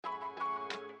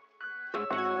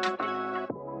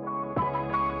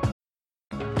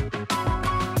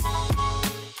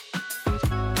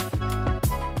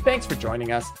Thanks for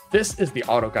joining us. This is the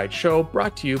Auto Guide Show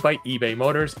brought to you by eBay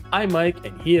Motors. I'm Mike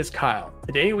and he is Kyle.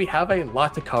 Today we have a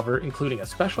lot to cover, including a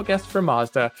special guest from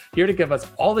Mazda here to give us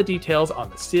all the details on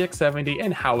the CX-70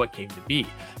 and how it came to be.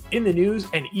 In the news,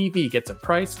 an EV gets a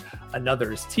price,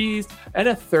 another is teased, and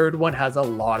a third one has a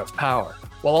lot of power.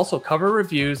 We'll also cover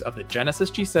reviews of the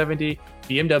Genesis G70,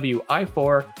 BMW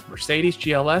i4, Mercedes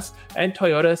GLS, and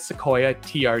Toyota Sequoia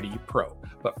TRD Pro.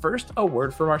 But first, a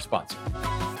word from our sponsor.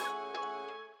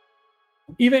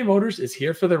 eBay Motors is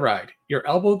here for the ride. Your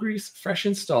elbow grease, fresh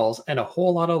installs, and a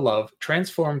whole lot of love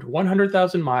transformed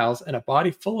 100,000 miles and a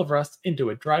body full of rust into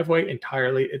a driveway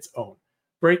entirely its own.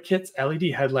 Brake kits, LED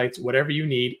headlights, whatever you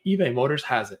need, eBay Motors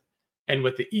has it. And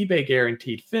with the eBay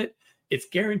Guaranteed Fit, it's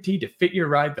guaranteed to fit your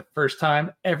ride the first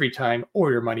time, every time,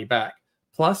 or your money back.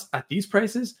 Plus, at these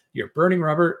prices, you're burning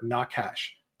rubber, not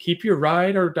cash. Keep your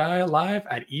ride or die alive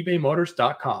at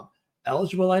ebaymotors.com.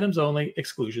 Eligible items only,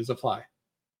 exclusions apply.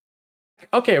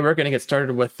 Okay, we're going to get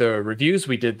started with the reviews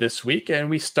we did this week, and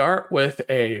we start with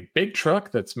a big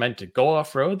truck that's meant to go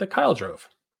off-road that Kyle drove.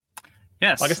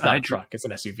 Yes. Well, I guess it's not a truck, it's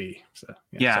an SUV. So,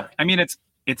 yeah. I mean, it's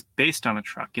based on a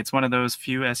truck. It's one of those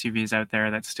few SUVs out there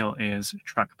that still is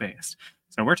truck-based.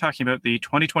 So we're talking about the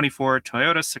 2024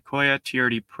 Toyota Sequoia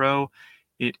TRD Pro.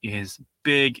 It is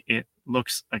big. It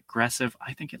looks aggressive.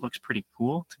 I think it looks pretty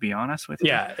cool, to be honest with you.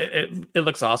 Yeah, it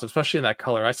looks awesome, especially in that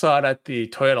color. I saw it at the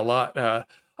Toyota lot,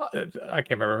 I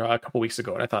can't remember, a couple weeks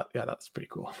ago, and I thought, yeah, that's pretty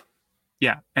cool.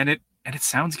 Yeah, and it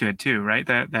sounds good too, right?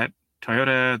 That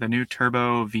Toyota, the new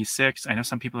turbo V6. I know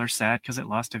some people are sad because it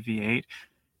lost a V8,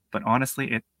 but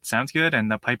honestly, it sounds good,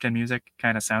 and the piped-in music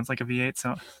kind of sounds like a V8.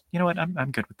 So you know what?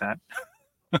 I'm good with that.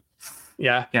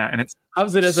 Yeah, and it's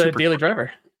how's it as a daily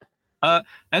driver?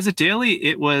 As a daily,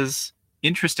 it was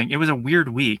interesting. It was a weird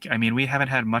week. I mean, we haven't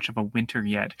had much of a winter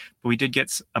yet, but we did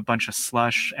get a bunch of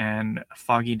slush and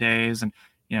foggy days, and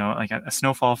like a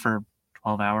snowfall for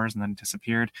 12 hours and then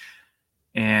disappeared.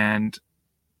 And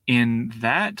in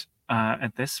that,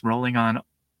 at this rolling on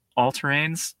all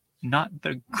terrains, not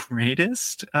the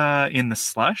greatest in the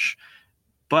slush,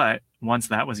 but once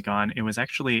that was gone, it was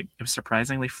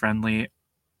surprisingly friendly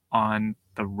on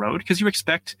the road, because you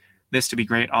expect this to be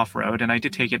great off-road. And I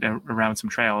did take it around some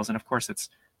trails, and of course it's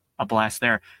a blast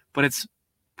there, but it's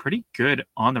pretty good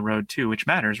on the road too, which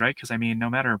matters, right? Because I mean, no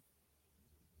matter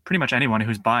pretty much anyone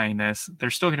who's buying this, they're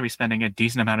still going to be spending a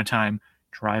decent amount of time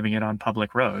driving it on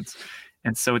public roads.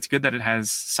 And so it's good that it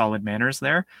has solid manners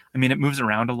there. I mean, it moves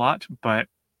around a lot, but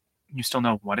you still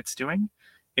know what it's doing.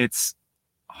 It's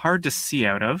hard to see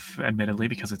out of, admittedly,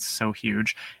 because it's so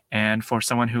huge. And for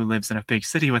someone who lives in a big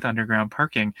city with underground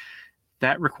parking,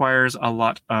 that requires a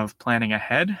lot of planning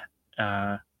ahead.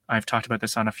 I've talked about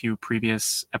this on a few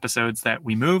previous episodes that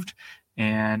we moved,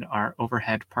 and our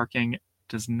overhead parking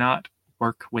does not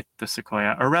work with the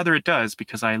Sequoia, or rather it does,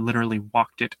 because I literally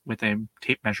walked it with a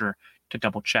tape measure to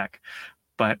double check.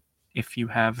 But if you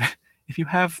have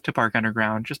to park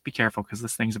underground, just be careful, because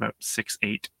this thing's about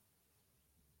 6'8".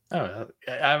 Oh,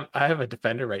 I have a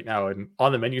Defender right now, and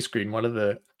on the menu screen, one of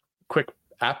the quick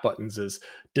app buttons is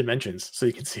dimensions, so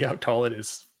you can see how tall it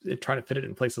is, trying to fit it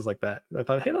in places like that. I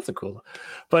thought, hey, that's a cool.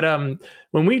 But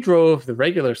when we drove the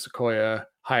regular Sequoia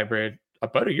hybrid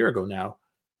about a year ago now,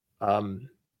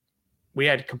 we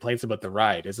had complaints about the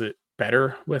ride. Is it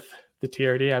better with the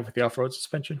TRD, with the off-road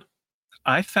suspension?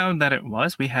 I found that it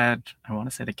was. We had, I want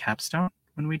to say, the capstone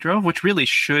when we drove, which really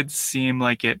should seem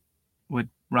like it would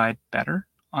ride better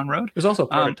on road. There's also a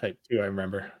prototype too, I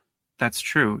remember. That's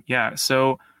true. Yeah.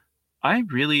 So I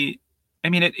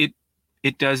mean,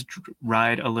 it does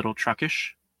ride a little truckish.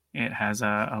 It has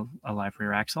a live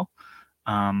rear axle,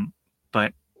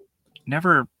 but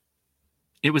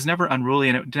it was never unruly,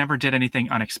 and it never did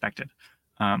anything unexpected.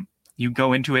 You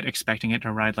go into it expecting it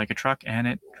to ride like a truck, and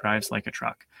it drives like a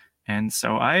truck. And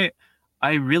so I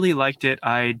really liked it.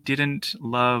 I didn't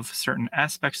love certain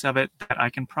aspects of it that I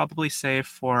can probably save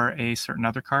for a certain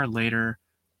other car later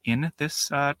in this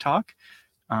talk,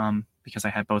 because I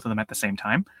had both of them at the same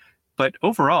time. But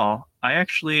overall, I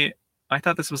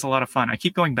thought this was a lot of fun. I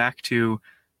keep going back to,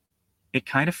 it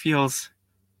kind of feels,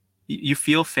 you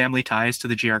feel family ties to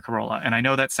the GR Corolla. And I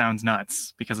know that sounds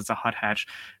nuts because it's a hot hatch,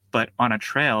 but on a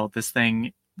trail, this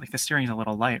thing, like, the steering's a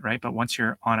little light, right? But once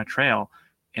you're on a trail,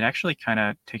 it actually kind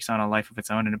of takes on a life of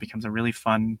its own, and it becomes a really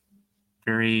fun,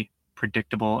 very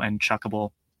predictable and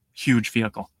chuckable, huge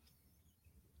vehicle.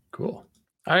 Cool.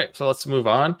 All right, so let's move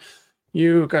on.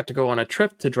 You got to go on a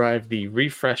trip to drive the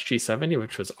refreshed G70,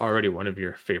 which was already one of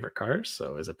your favorite cars.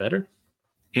 So is it better?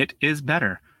 It is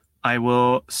better. I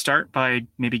will start by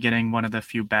maybe getting one of the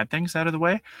few bad things out of the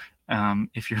way.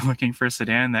 If you're looking for a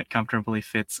sedan that comfortably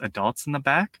fits adults in the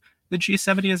back, the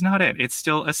G70 is not it. It's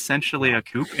still essentially a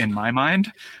coupe in my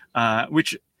mind,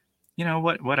 which,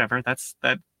 whatever. That's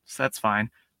fine.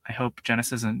 I hope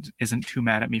Genesis isn't too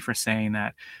mad at me for saying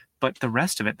that. But the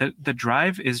rest of it, the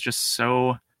drive is just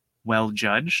so well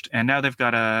judged, and now they've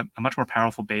got a much more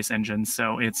powerful base engine.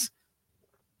 So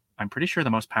I'm pretty sure the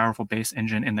most powerful base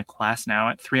engine in the class now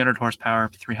at 300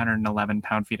 horsepower, 311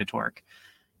 pound-feet of torque.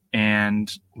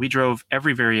 And we drove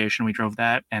every variation. We drove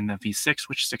that and the V6,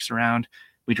 which sticks around.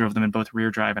 We drove them in both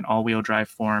rear drive and all-wheel drive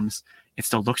forms. It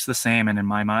still looks the same, and in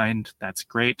my mind, that's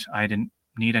great. I didn't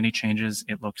need any changes.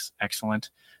 It looks excellent.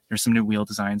 There's some new wheel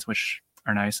designs, which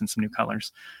are nice, and some new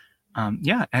colors. And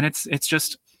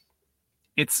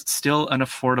it's still an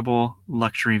affordable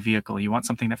luxury vehicle. You want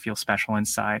something that feels special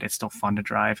inside. It's still fun to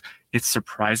drive. It's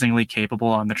surprisingly capable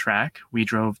on the track. We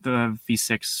drove the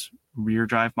V6 rear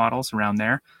drive models around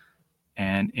there,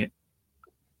 and it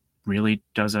really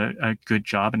does a good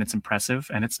job, and it's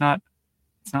impressive. And it's not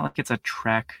like it's a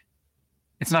track.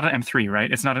 It's not an M3,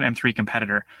 right? It's not an M3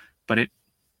 competitor, but it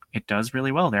does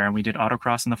really well there. And we did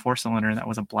autocross in the 4-cylinder, and that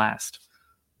was a blast.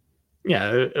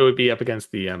 Yeah, it would be up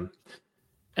against the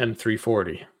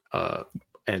M340,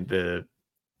 and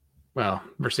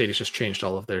Mercedes just changed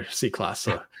all of their C-Class,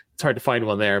 so it's hard to find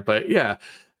one there. But yeah,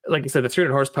 like you said, the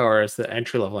 300 horsepower is the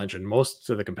entry-level engine. Most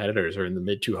of the competitors are in the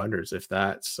mid-200s, if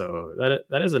that. So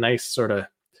that is a nice sort of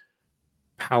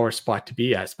power spot to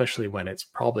be at, especially when it's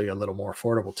probably a little more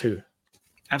affordable too.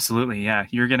 Absolutely, yeah.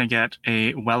 You're going to get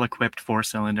a well-equipped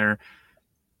 4-cylinder,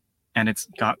 and it's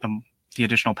got the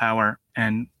additional power.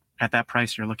 And at that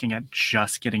price, you're looking at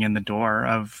just getting in the door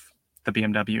of the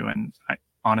BMW. And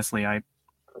honestly,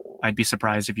 I'd be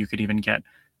surprised if you could even get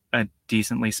a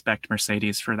decently spec'd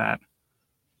Mercedes for that.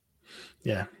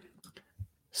 Yeah.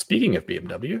 Speaking of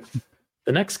BMW,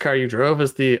 the next car you drove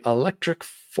is the electric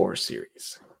 4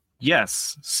 Series.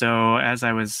 Yes. So as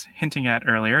I was hinting at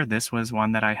earlier, this was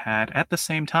one that I had at the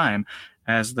same time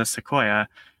as the Sequoia,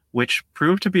 which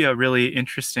proved to be a really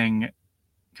interesting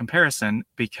comparison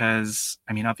because,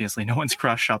 I mean, obviously no one's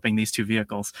cross-shopping these two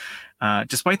vehicles.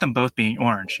 Despite them both being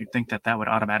orange, you'd think that would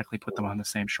automatically put them on the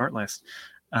same shortlist.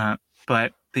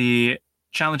 But the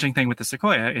challenging thing with the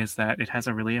Sequoia is that it has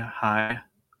a really high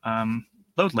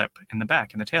load lip in the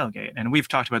back, in the tailgate. And we've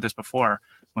talked about this before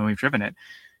when we've driven it.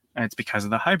 It's because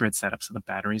of the hybrid setup. So the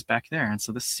battery's back there. And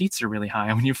so the seats are really high.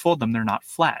 And when you fold them, they're not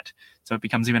flat. So it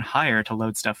becomes even higher to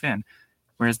load stuff in.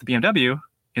 Whereas the BMW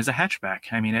is a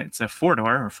hatchback. I mean, it's a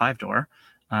 4-door or 5-door,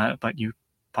 but you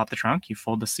pop the trunk, you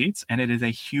fold the seats, and it is a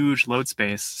huge load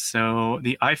space. So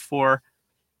the i4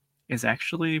 is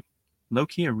actually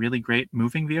low-key a really great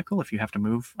moving vehicle if you have to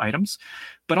move items.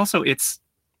 But also it's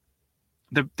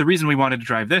the reason we wanted to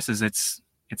drive this is it's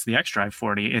the xDrive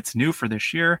 40. It's new for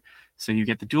this year. So you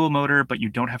get the dual motor, but you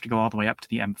don't have to go all the way up to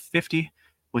the M50,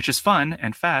 which is fun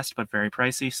and fast, but very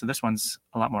pricey. So this one's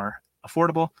a lot more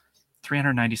affordable.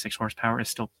 396 horsepower is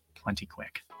still plenty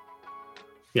quick.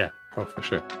 Yeah, oh, for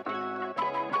sure.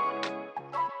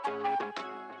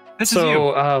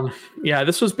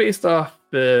 This was based off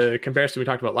the comparison we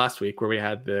talked about last week, where we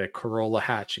had the Corolla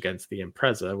hatch against the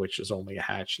Impreza, which is only a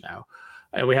hatch now.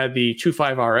 And we had the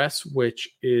 2.5 RS, which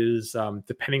is,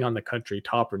 depending on the country,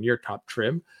 top or near top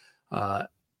trim. And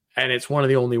it's one of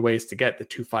the only ways to get the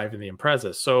 2.5 in the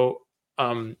Impreza. So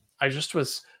I just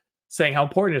was saying how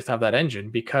important it is to have that engine,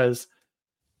 because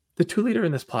the 2-liter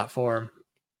in this platform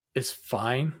is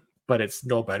fine, but it's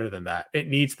no better than that. It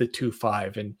needs the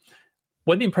 2.5. And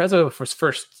when the Impreza was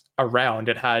first around,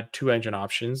 it had 2 engine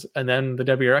options. And then the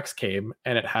WRX came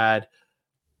and it had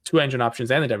 2 engine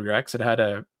options and the WRX. It had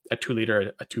a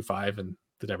 2-liter, a 2.5, and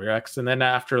the WRX. And then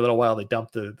after a little while, they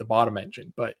dumped the bottom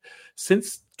engine. But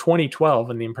since 2012,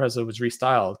 when the Impreza was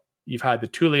restyled, you've had the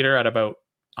 2-liter at about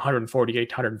 148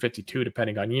 to 152,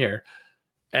 depending on year,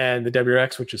 and the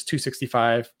WRX, which is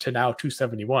 265 to now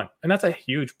 271. And that's a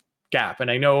huge gap. And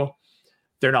I know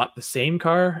they're not the same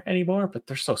car anymore, but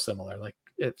they're so similar. Like,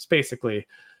 it's basically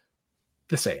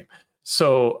the same.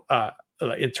 So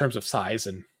in terms of size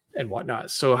and whatnot.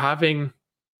 So having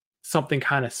something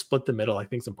kind of split the middle, I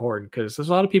think, is important, because there's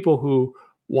a lot of people who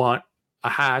want a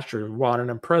hatch or want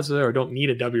an Impreza or don't need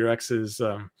a WRX's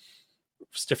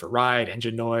stiffer ride,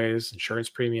 engine noise, insurance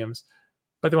premiums,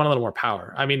 but they want a little more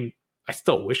power. I mean, I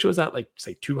still wish it was at, like,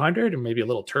 say 200 and maybe a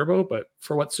little turbo, but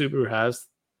for what Subaru has,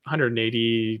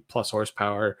 180 plus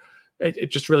horsepower,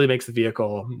 it just really makes the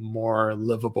vehicle more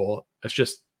livable. It's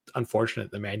just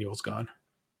unfortunate the manual's gone.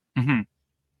 Mm-hmm.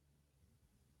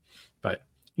 But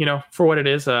for what it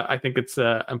is, I think it's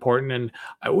important, and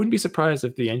I wouldn't be surprised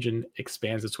if the engine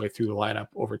expands its way through the lineup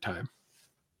over time.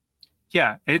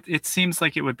 Yeah, it seems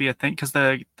like it would be a thing because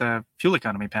the fuel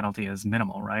economy penalty is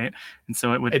minimal, right? And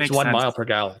so it would It's make 1 mile sense. per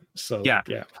gallon. So Yeah,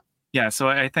 yeah. yeah. So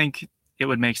I think it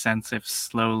would make sense if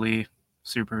slowly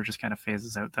Subaru just kind of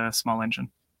phases out the small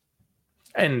engine.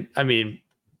 And I mean,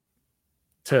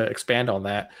 to expand on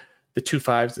that, the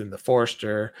 2.5s in the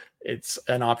Forester, it's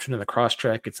an option in the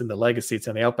Crosstrek, it's in the Legacy, it's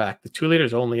in the Outback. The 2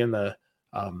 liters only in the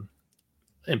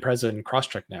Impreza and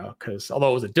Crosstrek now, because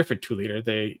although it was a different 2 liter,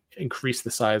 they increased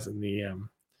the size in the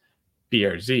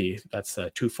BRZ. That's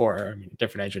a 2.4. I mean,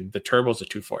 different engine. The turbo's a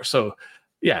 2.4. So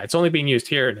yeah, it's only being used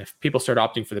here. And if people start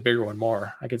opting for the bigger one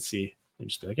more, I could see and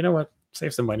just be like, you know what,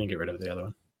 save some money and get rid of the other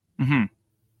one. Mm-hmm.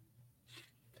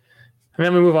 And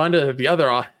then we move on to the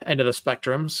other end of the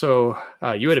spectrum. So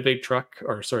you had a big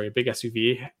a big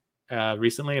SUV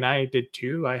recently, and I did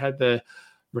too. I had the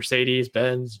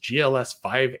Mercedes-Benz GLS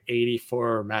 580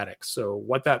 4MATIC. So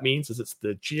what that means is it's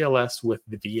the GLS with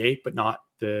the V8, but not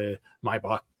the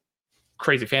Maybach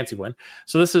crazy fancy one.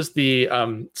 So this is the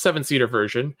 7-seater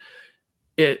version.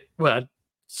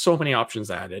 So many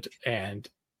options added, and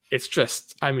it's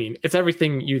just, I mean, it's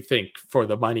everything you think for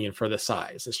the money and for the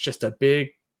size. It's just a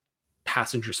big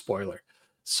passenger spoiler.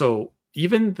 So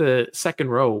even the second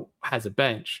row has a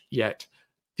bench, yet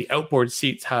the outboard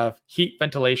seats have heat,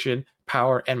 ventilation,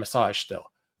 power, and massage still,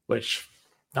 which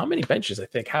not many benches, I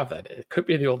think, have that. It could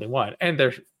be the only one, and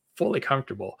they're fully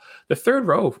comfortable. The third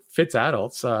row fits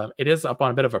adults. It is up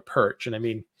on a bit of a perch, and I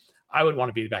mean, I would want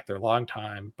to be back there a long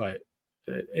time, but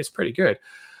it's pretty good.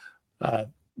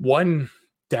 One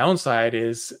downside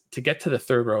is to get to the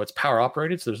third row, it's power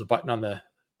operated, so there's a button on the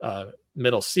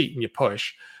middle seat and you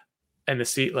push, and the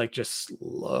seat like just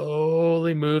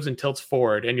slowly moves and tilts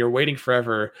forward, and you're waiting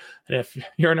forever. And if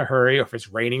you're in a hurry or if it's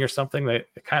raining or something, that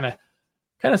it kind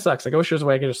of sucks. Like, I wish there's a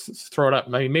way I could just throw it up.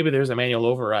 Maybe there's a manual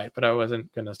override, but I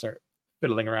wasn't going to start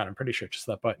fiddling around. I'm pretty sure it's just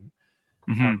that button.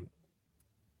 Mm-hmm.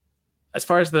 As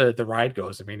far as the ride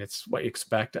goes, I mean, it's what you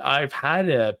expect. I've had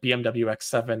a BMW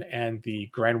X7 and the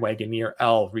Grand Wagoneer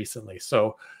L recently.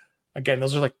 So again,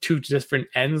 those are like two different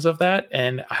ends of that.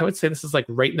 And I would say this is like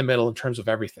right in the middle in terms of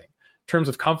everything. In terms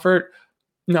of comfort,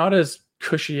 not as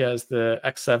cushy as the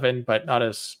X7, but not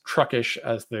as truckish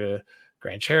as the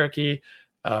Grand Cherokee.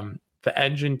 The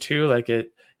engine too, like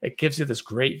it gives you this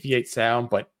great V8 sound,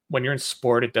 but when you're in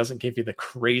sport, it doesn't give you the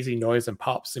crazy noise and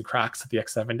pops and cracks that the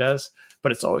X7 does,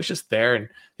 but it's always just there. And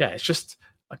yeah, it's just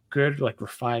a good, like,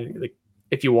 refined, like,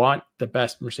 if you want the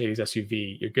best Mercedes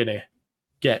SUV, you're going to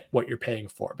get what you're paying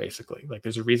for, basically. Like,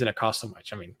 there's a reason it costs so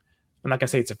much. I mean, I'm not gonna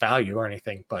say it's a value or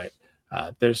anything, but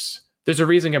there's a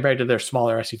reason compared to their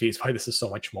smaller SUVs why this is so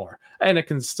much more. And it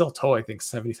can still tow, I think,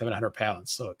 7,700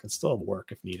 pounds, so it can still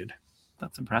work if needed.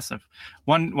 That's impressive.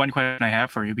 One question I have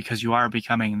for you, because you are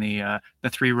becoming the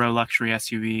 3-row luxury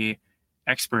SUV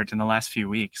expert in the last few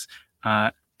weeks,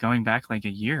 going back like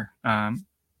a year,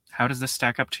 how does this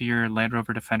stack up to your Land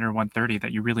Rover Defender 130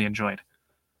 that you really enjoyed?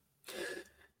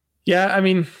 Yeah, I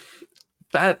mean,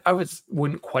 that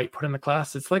wouldn't quite put in the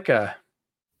class. It's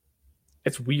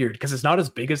weird because it's not as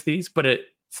big as these, but its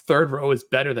third row is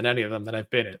better than any of them that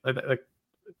I've been in. Like,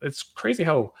 it's crazy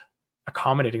how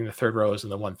accommodating the third row is in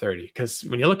the 130, because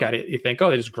when you look at it, you think, oh,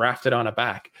 they just grafted on a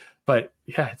back, but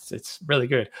yeah, it's really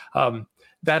good.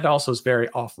 That also is very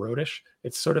off-roadish.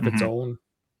 It's sort of its own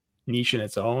niche in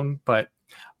its own, but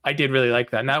I did really like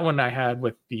that. And that one I had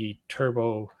with the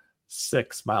Turbo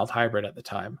 6 mild hybrid at the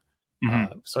time.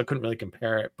 So I couldn't really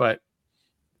compare it, but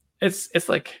it's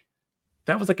like,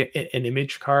 that was like an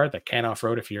image car that can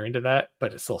off-road if you're into that,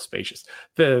 but it's still spacious.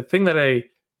 The thing that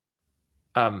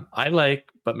I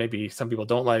like, but maybe some people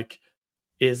don't like,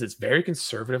 is it's very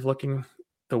conservative looking,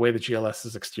 the way the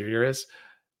GLS's exterior is.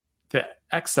 The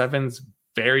X7's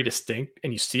very distinct,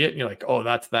 and you see it and you're like, oh,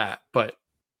 that's that. But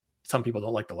some people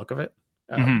don't like the look of it.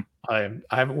 I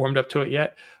haven't warmed up to it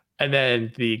yet. And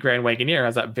then the Grand Wagoneer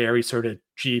has that very sort of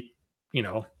Jeep,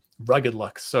 rugged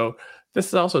look. So this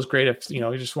is also great if,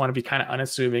 you just want to be kind of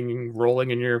unassuming,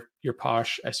 rolling in your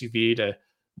posh SUV to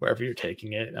wherever you're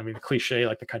taking it. I mean, the cliche,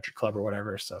 like the country club or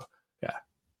whatever. So yeah.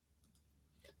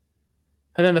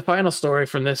 And then the final story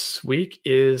from this week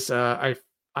is I'm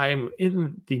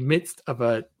in the midst of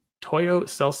a Toyo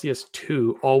Celsius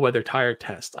 2 all-weather tire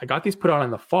test. I got these put on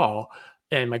in the fall,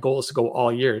 and my goal is to go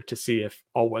all year to see if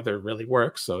all weather really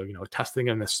works. So, testing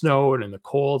in the snow and in the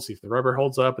cold, see if the rubber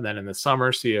holds up. And then in the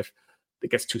summer, see if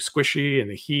it gets too squishy in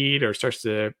the heat or starts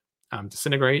to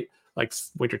disintegrate like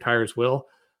winter tires will.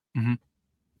 The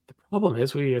problem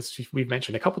is, as we've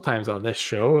mentioned a couple times on this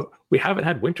show, we haven't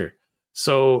had winter.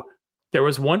 So There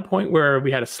was one point where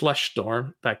we had a slush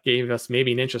storm that gave us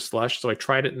maybe an inch of slush. So I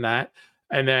tried it in that.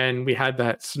 And then we had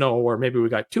that snow where maybe we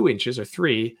got 2 inches or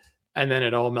three, and then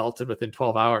it all melted within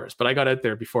 12 hours. But I got out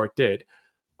there before it did.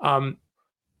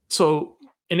 So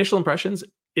initial impressions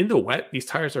in the wet, these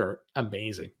tires are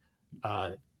amazing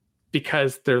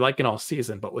because they're like an all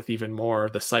season, but with even more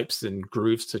the sipes and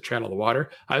grooves to channel the water.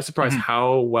 I was surprised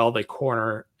how well they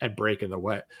corner and brake in the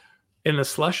wet. In the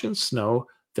slush and snow,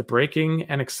 the braking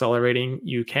and accelerating,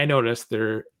 you can notice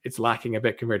it's lacking a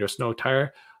bit compared to a snow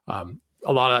tire.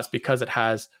 A lot of that's because it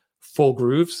has full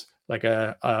grooves like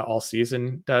a all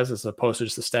season does, as opposed to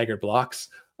just the staggered blocks,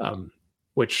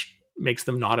 which makes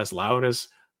them not as loud as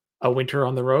a winter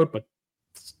on the road, but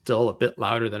still a bit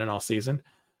louder than an all season.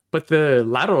 But the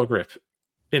lateral grip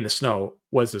in the snow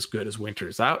was as good as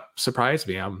winter's. That surprised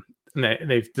me. And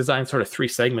they've designed sort of 3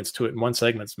 segments to it, and one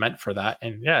segment's meant for that.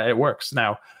 And yeah, it works.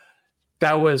 Now,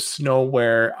 that was snow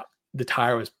where the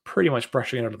tire was pretty much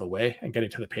brushing it out of the way and getting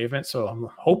to the pavement. So I'm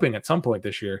hoping at some point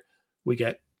this year we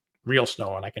get real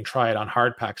snow and I can try it on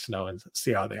hard pack snow and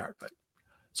see how they are. But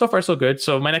so far, so good.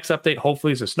 So my next update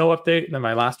hopefully is a snow update. And then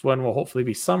my last one will hopefully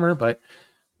be summer, but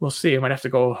we'll see. I might have to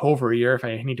go over a year if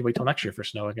I need to wait till next year for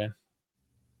snow again.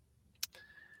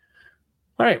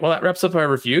 All right, well, that wraps up our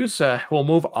reviews. We'll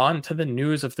move on to the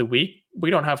news of the week.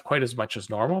 We don't have quite as much as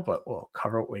normal, but we'll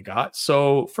cover what we got.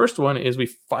 So first one is we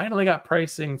finally got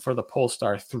pricing for the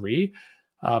Polestar 3.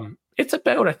 It's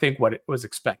about, I think, what it was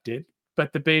expected.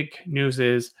 But the big news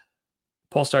is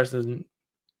Polestar's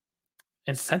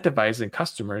incentivizing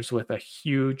customers with a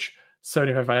huge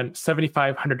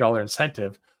 $7,500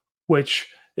 incentive, which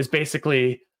is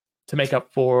basically to make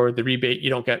up for the rebate you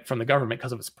don't get from the government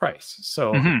because of its price.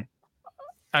 So,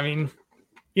 I mean,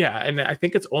 yeah, and I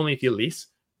think it's only if you lease,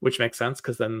 which makes sense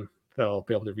because then they'll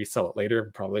be able to resell it later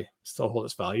and probably still hold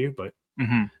its value. But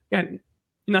yeah,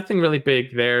 nothing really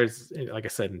big there, like I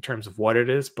said, in terms of what it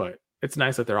is, but it's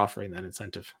nice that they're offering that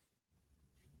incentive.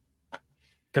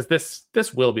 Because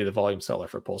this will be the volume seller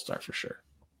for Polestar for sure.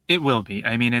 It will be.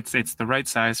 I mean, it's the right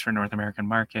size for North American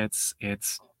markets.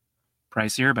 It's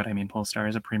pricier, but I mean, Polestar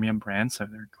is a premium brand, so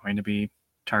they're going to be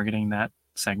targeting that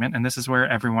segment, and this is where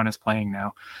everyone is playing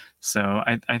now. So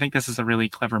I think this is a really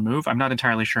clever move. I'm not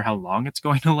entirely sure how long it's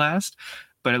going to last,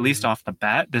 but at least off the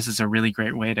bat, this is a really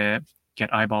great way to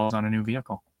get eyeballs on a new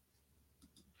vehicle.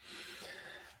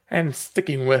 And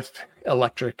sticking with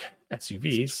electric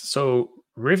SUVs, so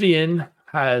Rivian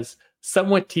has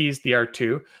somewhat teased the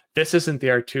R2. This isn't the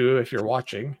R2 if you're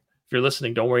watching. If you're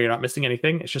listening, don't worry, you're not missing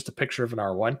anything. It's just a picture of an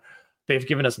R1. They've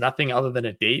given us nothing other than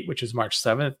a date, which is March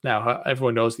 7th. Now,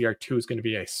 everyone knows the R2 is going to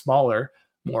be a smaller,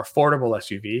 more affordable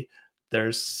SUV.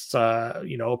 There's,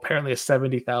 apparently a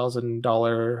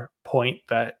 $70,000 point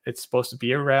that it's supposed to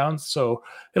be around. So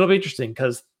it'll be interesting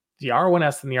because the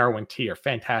R1S and the R1T are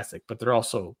fantastic, but they're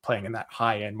also playing in that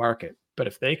high-end market. But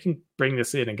if they can bring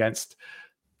this in against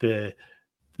the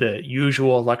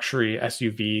usual luxury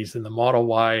SUVs and the Model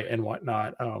Y and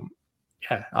whatnot,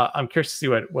 I'm curious to see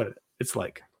what it's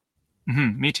like.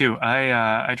 Me too.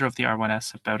 I drove the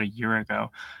R1S about a year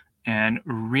ago and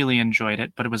really enjoyed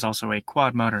it, but it was also a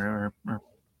quad motor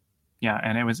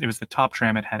and it was the top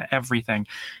trim. It had everything,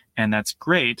 and that's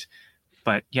great.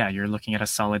 But yeah, you're looking at a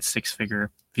solid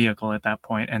 6-figure vehicle at that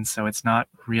point, and so it's not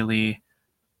really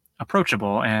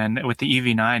approachable. And with the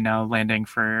EV9 now landing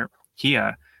for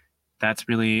Kia, that's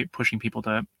really pushing people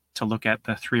to look at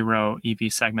the 3-row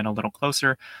EV segment a little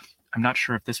closer. I'm not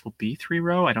sure if this will be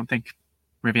 3-row. I don't think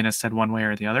Rivian has said one way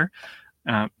or the other.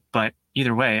 But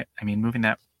either way, I mean, moving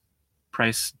that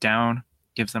price down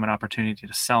gives them an opportunity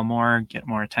to sell more, get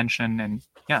more attention. And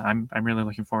yeah, I'm really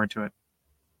looking forward to it.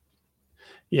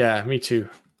 Yeah, me too.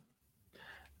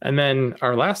 And then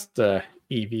our last EV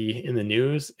in the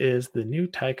news is the new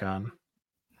Taycan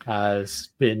has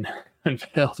been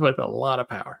unveiled with a lot of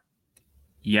power.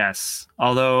 Yes,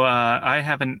 although I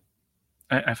haven't.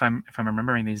 If I'm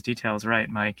remembering these details right,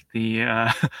 Mike,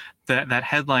 that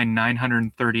headline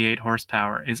 938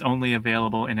 horsepower is only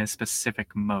available in a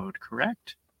specific mode,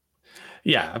 correct?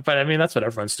 Yeah, but I mean that's what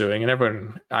everyone's doing, and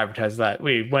everyone advertises that.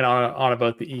 We went on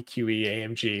about the EQE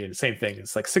AMG, and same thing.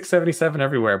 It's like 677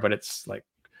 everywhere, but it's like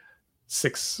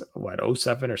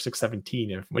 607 or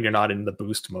 617 when you're not in the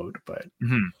boost mode. But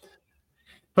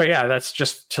yeah, that's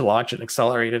just to launch and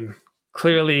accelerate, and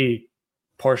clearly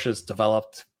Porsche's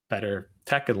developed better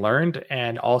tech and learned,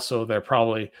 and also they're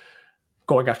probably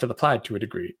going after the Plaid to a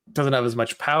degree. It doesn't have as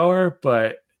much power,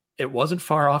 but it wasn't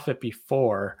far off it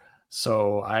before,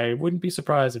 so I wouldn't be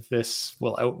surprised if this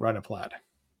will outrun a Plaid.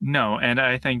 No, and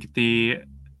I think the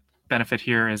benefit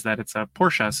here is that it's a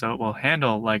Porsche, so it will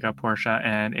handle like a Porsche,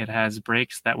 and it has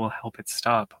brakes that will help it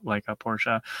stop like a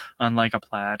Porsche, unlike a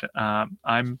Plaid.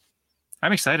 I'm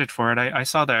excited for it. I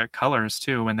saw the colors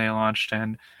too when they launched,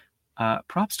 and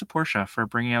props to Porsche for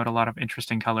bringing out a lot of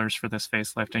interesting colors for this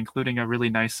facelift, including a really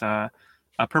nice a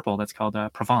purple that's called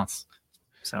Provence.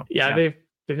 So yeah,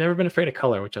 they've never been afraid of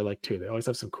color, which I like too. They always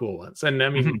have some cool ones, and I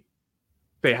mean,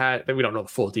 we don't know the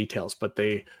full details, but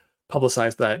they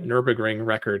publicized that Nürburgring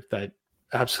record that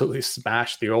absolutely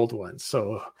smashed the old ones.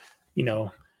 So,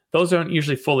 those aren't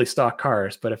usually fully stock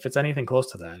cars, but if it's anything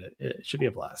close to that, it should be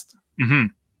a blast. Mm-hmm.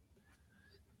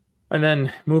 And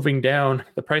then moving down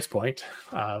the price point,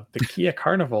 the Kia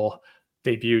Carnival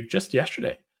debuted just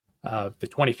yesterday. The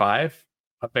 25,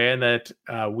 a van that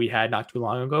we had not too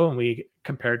long ago, and we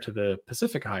compared to the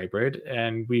Pacifica hybrid,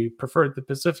 and we preferred the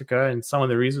Pacifica, and some of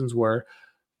the reasons were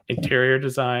interior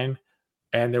design,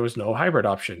 and there was no hybrid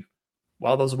option.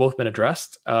 Well, those have both been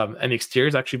addressed, and the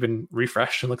exterior's actually been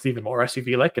refreshed and looks even more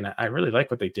SUV-like, and I really like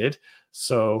what they did.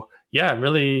 So yeah, I'm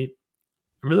really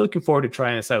looking forward to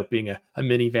trying this out, being a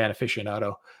minivan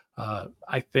aficionado.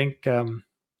 I think the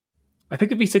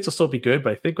V6 will still be good,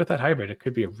 but I think with that hybrid, it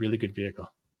could be a really good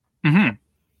vehicle. Mm-hmm.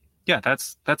 Yeah,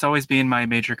 that's always been my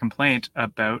major complaint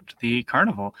about the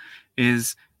Carnival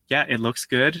is, yeah, it looks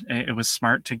good. It was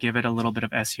smart to give it a little bit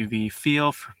of SUV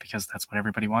feel because that's what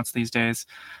everybody wants these days.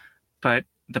 But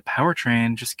the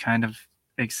powertrain just kind of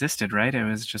existed, right? It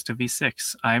was just a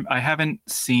V6. I haven't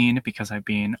seen, because I've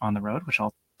been on the road, which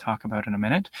I'll talk about in a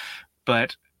minute,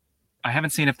 but I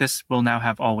haven't seen if this will now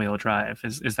have all-wheel drive.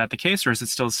 Is that the case, or is it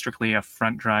still strictly a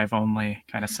front drive only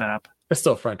kind of setup? It's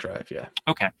still front drive, yeah.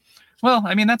 Okay. Well,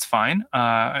 I mean, that's fine.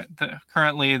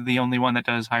 Currently, the only one that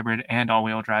does hybrid and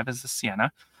all-wheel drive is the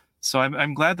Sienna. So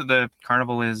I'm glad that the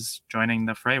Carnival is joining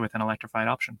the fray with an electrified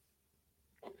option.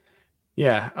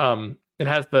 Yeah, it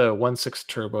has the 1.6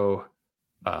 turbo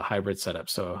hybrid setup.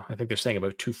 So I think they're saying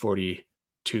about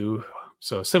 242.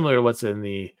 So similar to what's in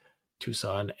the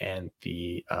Tucson and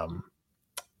the I'm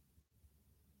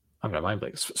gonna mind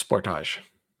blank, Sportage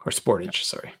or Sportage.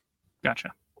 Sorry.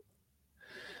 Gotcha.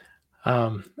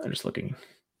 I'm just looking.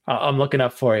 I'm looking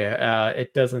up for you.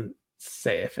 It doesn't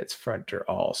say if it's front or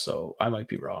all, so I might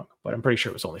be wrong, but I'm pretty sure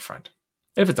it was only front.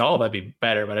 If it's all, that'd be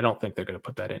better, but I don't think they're going to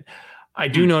put that in. I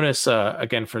do notice,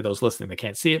 again, for those listening, they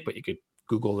can't see it, but you could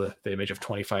Google the image of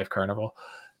 25 Carnival.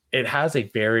 It has a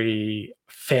very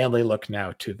family look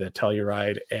now to the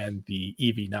Telluride and the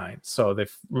EV9. So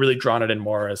they've really drawn it in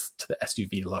more as to the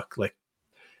SUV look. Like,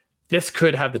 this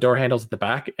could have the door handles at the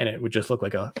back, and it would just look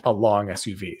like a long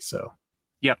SUV. So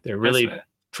yeah, they're really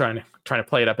trying to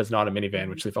play it up as not a minivan,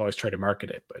 which they've always tried to market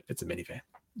it, but it's a minivan.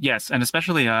 Yes, and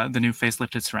especially the new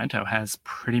facelifted Sorento has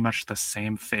pretty much the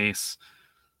same face.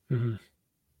 Mm-hmm.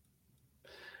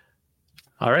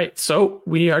 All right, so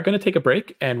we are going to take a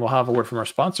break, and we'll have a word from our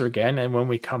sponsor again. And when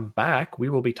we come back, we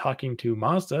will be talking to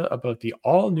Mazda about the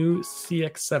all-new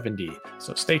CX-70.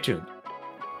 So stay tuned.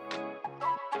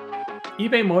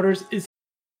 eBay Motors is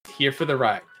here for the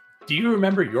ride. Do you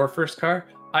remember your first car?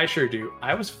 I sure do.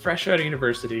 I was fresh out of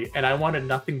university, and I wanted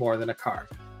nothing more than a car.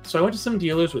 So I went to some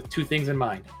dealers with two things in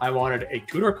mind. I wanted a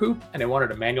two-door coupe, and I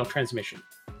wanted a manual transmission.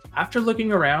 After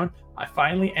looking around, I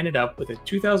finally ended up with a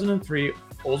 2003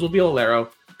 Oldsmobile Alero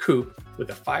coupe with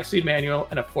a 5-speed manual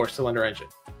and a 4-cylinder engine.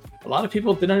 A lot of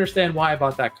people didn't understand why I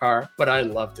bought that car, but I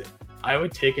loved it. I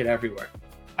would take it everywhere.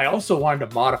 I also wanted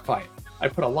to modify it. I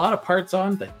put a lot of parts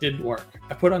on that didn't work.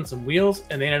 I put on some wheels,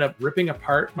 and they ended up ripping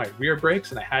apart my rear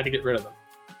brakes, and I had to get rid of them.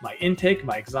 My intake,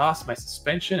 my exhaust, my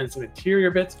suspension, and some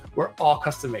interior bits were all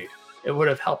custom made. It would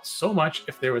have helped so much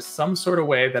if there was some sort of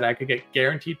way that I could get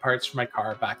guaranteed parts for my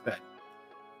car back then.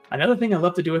 Another thing I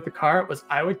loved to do with the car was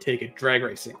I would take it drag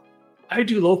racing. I would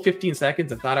do low 15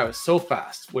 seconds and thought I was so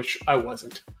fast, which I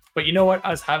wasn't. But you know what? I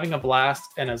was having a blast,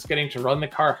 and I was getting to run the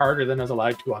car harder than I was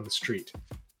allowed to on the street.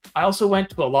 I also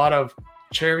went to a lot of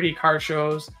charity car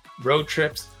shows, road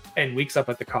trips, and weeks up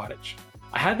at the cottage.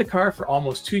 I had the car for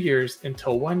almost 2 years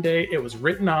until one day it was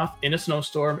written off in a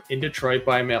snowstorm in Detroit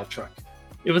by a mail truck.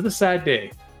 It was a sad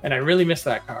day, and I really miss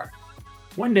that car.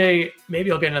 One day,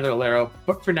 maybe I'll get another Alero,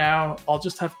 but for now, I'll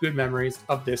just have good memories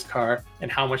of this car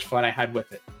and how much fun I had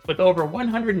with it. With over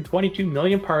 122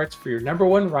 million parts for your number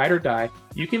one ride or die,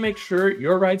 you can make sure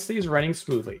your ride stays running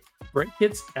smoothly. Brake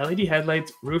kits, LED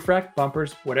headlights, roof rack,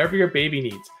 bumpers, whatever your baby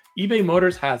needs, eBay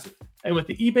Motors has it. And with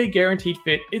the eBay Guaranteed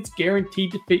Fit, it's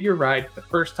guaranteed to fit your ride the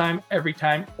first time, every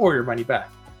time, or your money back.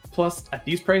 Plus, at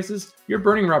these prices, you're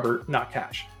burning rubber, not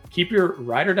cash. Keep your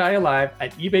ride or die alive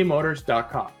at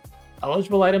ebaymotors.com.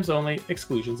 Eligible items only,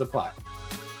 exclusions apply.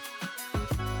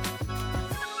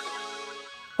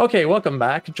 Okay, welcome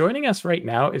back. Joining us right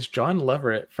now is John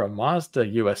Leverett from Mazda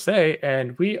USA,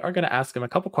 and we are going to ask him a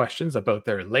couple questions about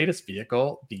their latest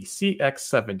vehicle, the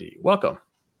CX-70. Welcome.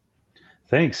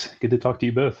 Thanks. Good to talk to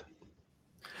you both.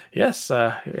 Yes,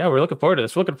 yeah, we're looking forward to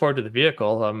this. We're looking forward to the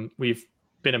vehicle. We've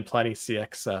been in plenty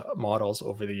CX models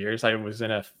over the years. I was in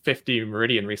a 50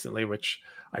 Meridian recently, which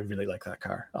I really like that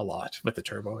car a lot with the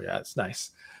turbo. Yeah, it's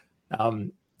nice.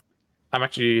 I'm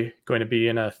actually going to be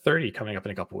in a 30 coming up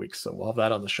in a couple weeks, so we'll have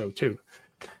that on the show too.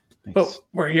 Thanks. But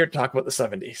we're here to talk about the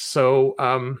 70. So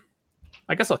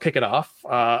I guess I'll kick it off.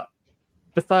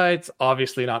 Besides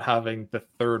obviously not having the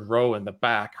third row in the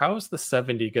back, how is the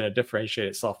 70 going to differentiate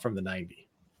itself from the 90?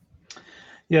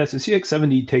 Yeah, so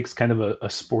CX-70 takes kind of a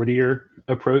sportier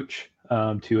approach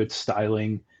to its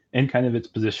styling and kind of its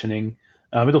positioning.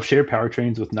 It'll share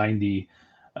powertrains with 90,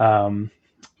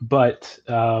 but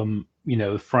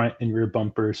the front and rear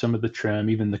bumper, some of the trim,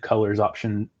 even the colors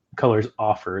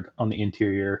offered on the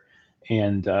interior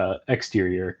and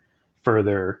exterior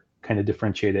further kind of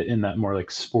differentiate it in that more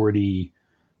like sporty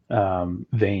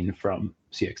vein from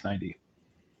CX-90.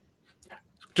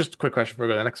 Just a quick question before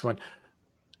we go to the next one.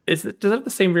 Does it have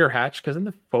the same rear hatch? Because in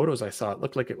the photos I saw, it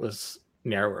looked like it was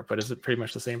narrower, but is it pretty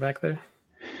much the same back there?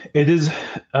 It is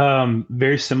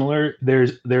very similar.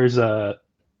 There's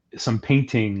some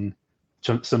painting,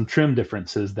 some trim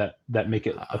differences that make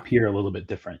it appear a little bit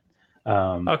different,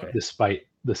 despite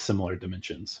the similar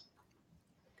dimensions.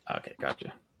 Okay,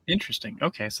 gotcha. Interesting.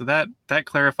 Okay, so that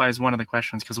clarifies one of the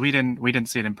questions, because we didn't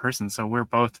see it in person, so we're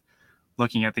both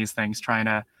looking at these things, trying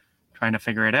to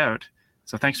figure it out.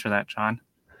 So thanks for that, John.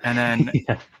 And then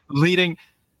leading,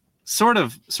 sort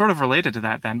of related to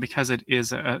that, then, because it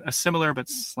is a similar but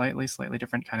slightly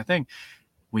different kind of thing.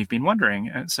 We've been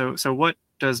wondering. So what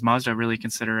does Mazda really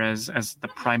consider as the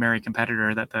primary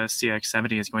competitor that the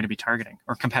CX-70 is going to be targeting,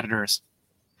 or competitors?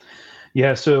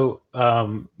 Yeah. So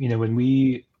when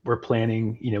we were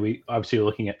planning, we obviously are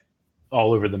looking at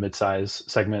all over the midsize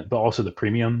segment, but also the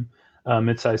premium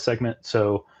midsize segment.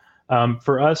 So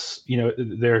for us,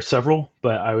 there are several,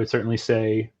 but I would certainly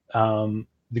say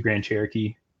the Grand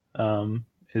Cherokee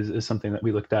is something that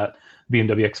we looked at.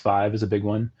 BMW X5 is a big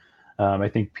one. I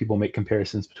think people make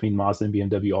comparisons between Mazda and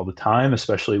BMW all the time,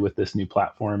 especially with this new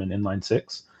platform and inline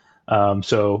six.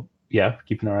 So yeah,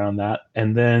 keeping an eye on that.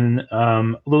 And then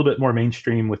a little bit more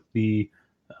mainstream with the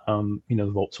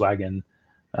Volkswagen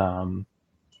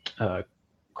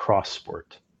Cross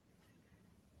Sport.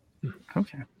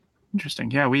 Okay. Interesting.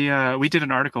 Yeah, we did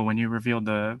an article when you revealed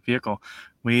the vehicle.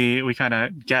 We kind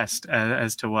of guessed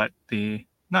as to what the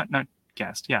not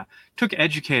guessed. Yeah, took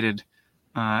educated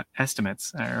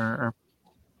estimates or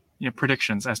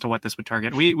predictions as to what this would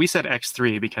target. We said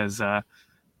X3 because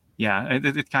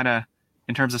it kind of,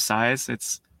 in terms of size,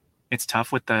 it's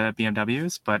tough with the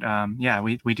BMWs, but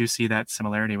we do see that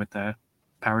similarity with the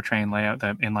powertrain layout,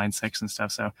 the inline six and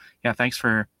stuff. So yeah, thanks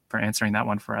for answering that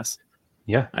one for us.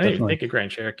 Yeah, I didn't even think of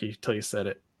Grand Cherokee till you said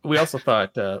it. We also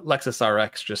thought Lexus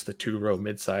RX, just the two-row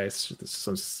midsize,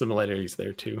 some similarities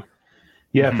there too.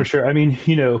 Yeah, for sure. I mean,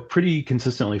 pretty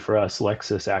consistently for us,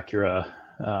 Lexus, Acura,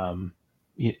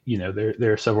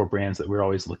 there are several brands that we're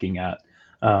always looking at,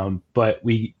 but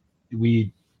we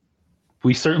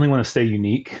certainly want to stay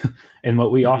unique in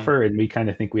what we offer, and we kind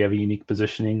of think we have a unique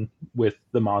positioning with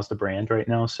the Mazda brand right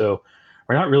now. So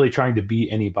we're not really trying to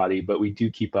beat anybody, but we do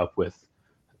keep up with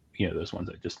those ones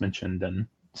I just mentioned, and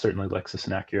certainly Lexus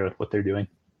and Acura, what they're doing.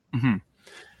 Mm-hmm.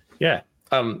 Yeah.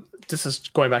 This is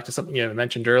going back to something you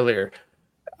mentioned earlier,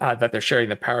 that they're sharing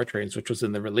the powertrains, which was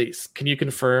in the release. Can you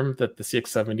confirm that the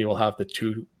CX-70 will have the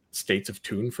two states of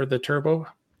tune for the turbo,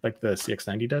 like the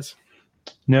CX-90 does?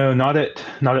 No, not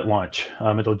at launch.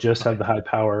 It'll just have the high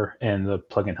power and the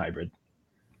plug-in hybrid.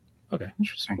 Okay.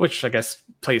 Interesting. Which I guess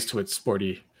plays to its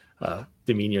sporty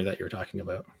demeanor that you're talking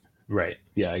about. Right.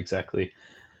 Yeah, exactly.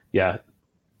 Yeah.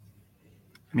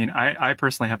 I mean, I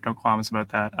personally have no qualms about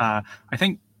that. I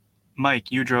think,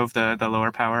 Mike, you drove the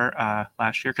lower power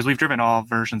last year, because we've driven all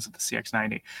versions of the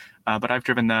CX-90, but I've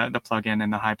driven the plug-in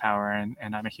and the high power,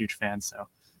 and I'm a huge fan. So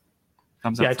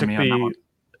thumbs up for me on that one.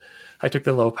 I took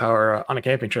the low power on a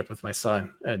camping trip with my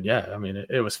son, and yeah, I mean,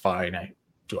 it was fine.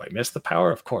 Do I miss the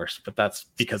power? Of course, but that's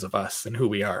because of us and who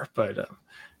we are. But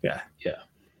yeah.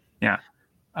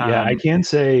 I can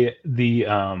say the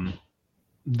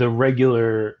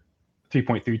regular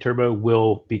 3.3 turbo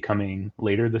will be coming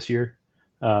later this year,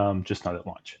 just not at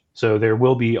launch. So there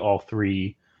will be all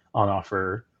three on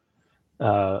offer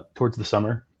towards the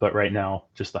summer, but right now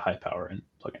just the high power and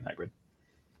plug-in hybrid.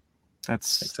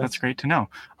 That's great to know.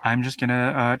 I'm just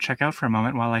gonna check out for a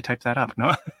moment while I type that up.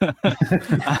 No,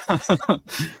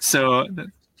 so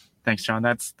Thanks, John.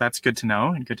 That's good to know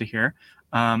and good to hear.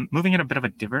 Moving in a bit of a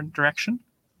different direction,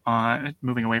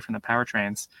 moving away from the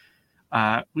powertrains,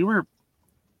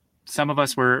 some of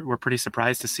us were pretty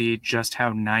surprised to see just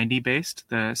how 90 based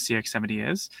the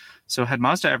CX-70 is. So had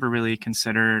Mazda ever really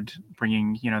considered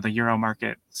bringing, the Euro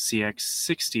market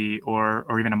CX-60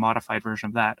 or even a modified version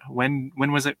of that? When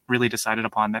was it really decided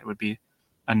upon that it would be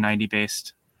a 90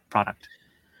 based product?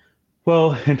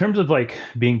 Well, in terms of like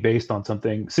being based on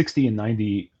something, 60 and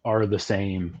 90 are the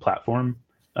same platform.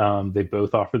 They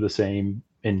both offer the same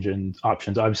engine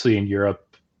options. Obviously, in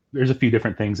Europe, there's a few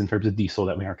different things in terms of diesel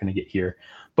that we aren't going to get here,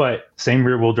 but same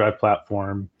rear wheel drive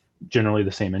platform, generally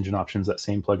the same engine options, that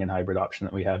same plug-in hybrid option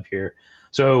that we have here.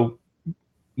 So,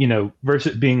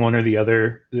 versus being one or the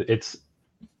other, it's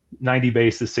 90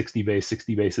 based is 60 based,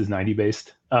 60 based is 90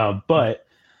 based. But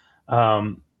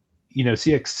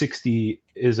CX-60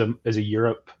 is a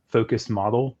Europe-focused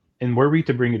model, and were we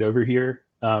to bring it over here,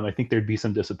 I think there'd be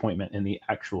some disappointment in the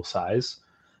actual size,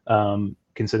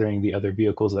 considering the other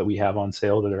vehicles that we have on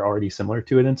sale that are already similar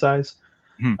to it in size.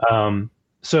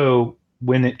 So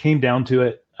when it came down to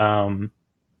it,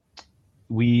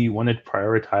 we wanted to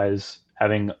prioritize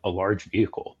having a large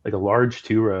vehicle, like a large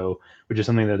two-row, which is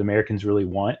something that Americans really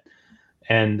want.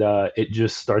 And it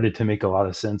just started to make a lot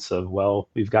of sense of, well,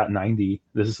 we've got 90.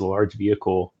 This is a large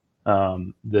vehicle.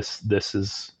 This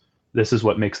is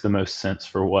what makes the most sense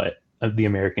for what the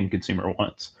American consumer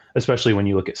wants, especially when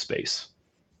you look at space.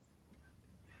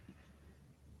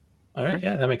 All right,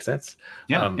 yeah, that makes sense.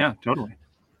 Yeah, totally.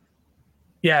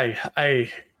 Yeah, I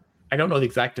don't know the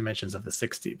exact dimensions of the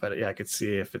 60, but yeah, I could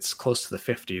see if it's close to the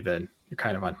 50, then you're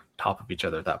kind of on top of each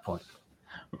other at that point.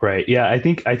 Right. Yeah, I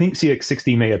think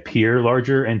CX-60 may appear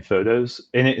larger in photos,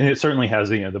 and it certainly has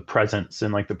the presence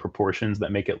and like the proportions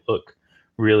that make it look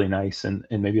really nice and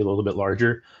maybe a little bit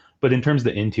larger. But in terms of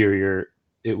the interior,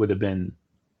 it would have been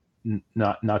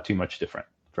not too much different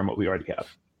from what we already have.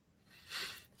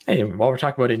 Hey, while we're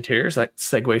talking about interiors, that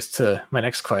segues to my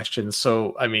next question.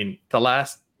 So, I mean, the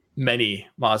last many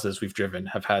Mazdas we've driven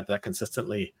have had that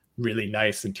consistently really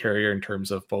nice interior in terms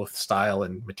of both style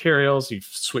and materials. You've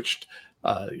switched.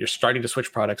 You're starting to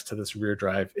switch products to this rear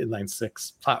drive inline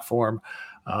six platform.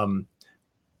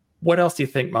 What else do you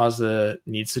think Mazda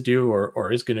needs to do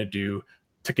or is going to do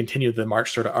to continue the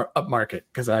march sort of up market?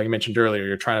 Because I mentioned earlier,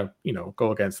 you're trying to,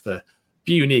 go against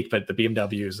be unique, but the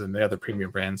BMWs and the other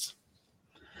premium brands.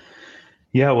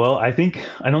 Yeah, well, I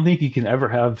don't think you can ever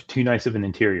have too nice of an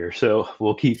interior. So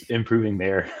we'll keep improving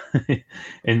there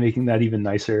and making that even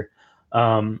nicer.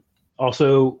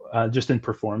 Also, just in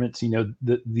performance,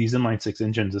 these inline six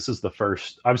engines, this is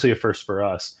obviously a first for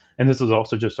us. And this is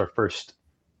also just our first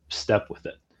step with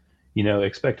it.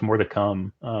 Expect more to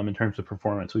come in terms of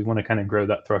performance. We want to kind of grow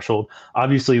that threshold.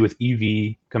 Obviously, with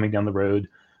EV coming down the road,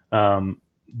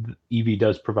 EV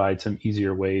does provide some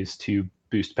easier ways to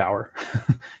boost power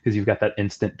because you've got that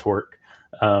instant torque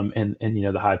and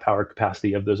the high power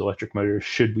capacity of those electric motors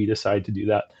should we decide to do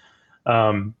that.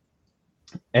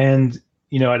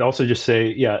 I'd also just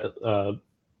say,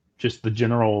 just the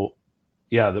general,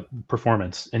 the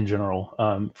performance in general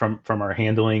from our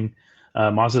handling.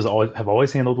 Mazdas have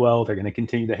always handled well. They're going to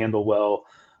continue to handle well,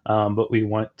 but we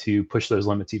want to push those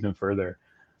limits even further.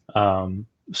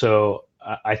 So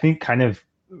I think kind of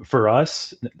for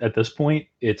us at this point,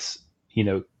 it's,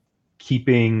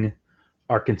 keeping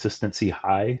our consistency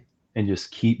high and just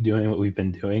keep doing what we've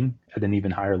been doing at an even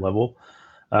higher level.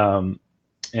 And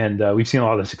we've seen a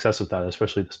lot of success with that,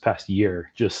 especially this past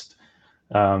year, just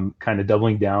kind of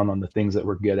doubling down on the things that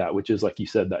we're good at, which is, like you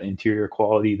said, that interior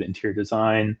quality, the interior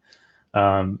design,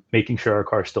 making sure our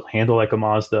cars still handle like a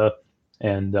Mazda.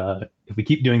 And if we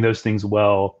keep doing those things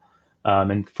well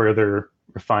and further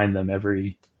refine them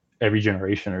every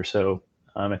generation or so,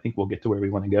 I think we'll get to where we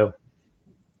want to go.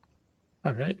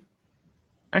 All right.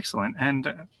 Excellent.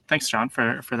 And thanks, John,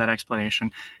 for that explanation.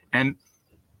 And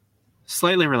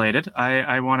slightly related,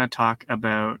 I want to talk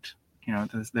about,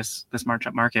 this march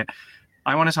up market.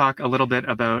 I want to talk a little bit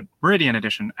about Meridian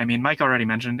Edition. I mean, Mike already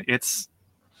mentioned he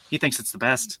thinks it's the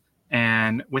best.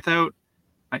 And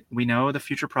we know the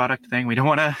future product thing. We don't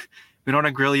want to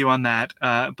grill you on that.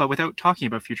 But without talking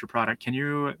about future product, can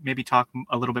you maybe talk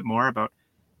a little bit more about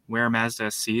where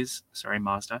Mazda sees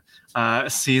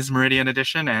Meridian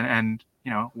Edition and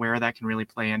where that can really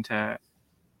play into,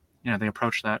 the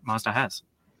approach that Mazda has?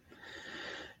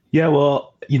 Yeah,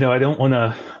 well, I don't want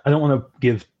to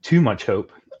give too much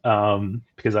hope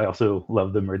because I also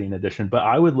love the Meridian Edition, but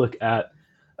I would look at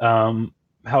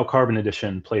how Carbon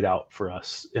Edition played out for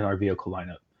us in our vehicle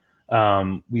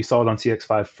lineup. We saw it on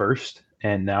CX-5 first,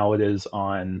 and now it is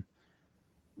on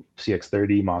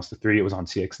CX-30, Mazda 3. It was on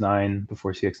CX-9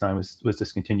 before CX-9 was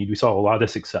discontinued. We saw a lot of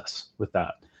success with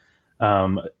that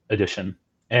addition.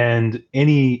 And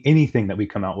anything that we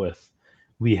come out with,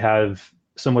 we have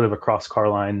somewhat of a cross car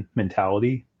line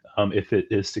mentality if it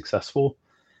is successful.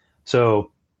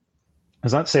 So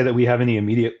does not say that we have any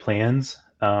immediate plans,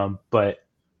 but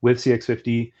with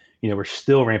CX-50, we're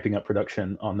still ramping up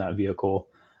production on that vehicle.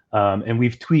 And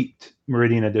we've tweaked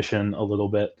Meridian Edition a little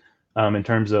bit in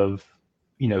terms of,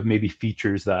 maybe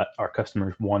features that our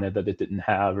customers wanted that it didn't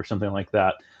have or something like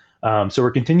that. So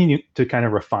we're continuing to kind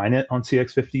of refine it on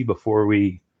CX-50 before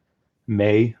we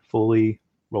may fully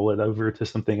roll it over to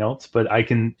something else. But I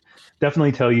can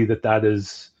definitely tell you that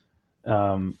is,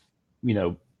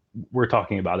 we're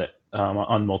talking about it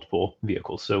on multiple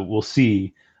vehicles. So we'll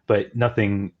see, but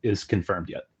nothing is confirmed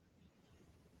yet.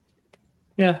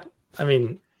 Yeah, I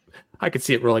mean, I could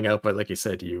see it rolling out, but like you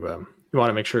said, you want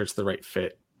to make sure it's the right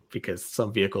fit, because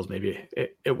some vehicles maybe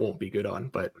it won't be good on.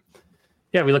 But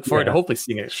yeah, we look forward to hopefully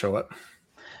seeing it show up.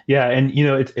 Yeah, and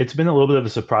it's been a little bit of a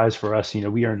surprise for us.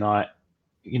 We are not,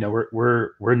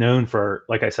 we're known for,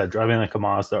 like I said, driving like a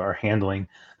Mazda, our handling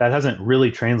that hasn't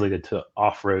really translated to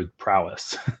off-road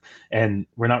prowess, and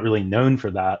we're not really known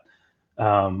for that.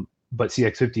 But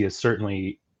CX-50 has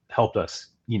certainly helped us,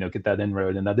 get that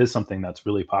inroad, and that is something that's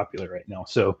really popular right now.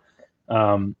 So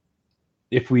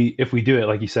if we do it,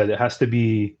 like you said, it has to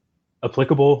be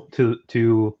applicable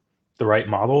to the right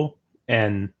model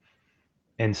and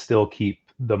still keep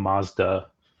the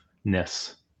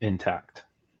Mazda-ness intact.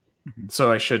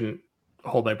 So I shouldn't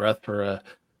hold my breath for a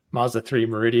Mazda 3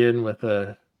 Meridian with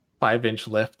a 5-inch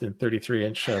lift and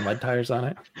 33-inch mud tires on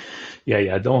it.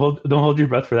 Yeah. Don't hold your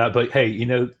breath for that. But hey,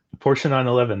 Porsche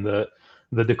 911, the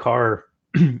Dakar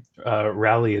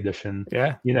rally edition.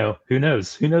 Yeah. Who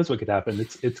knows? Who knows what could happen?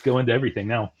 It's going to everything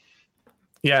now.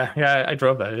 Yeah. I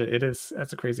drove that.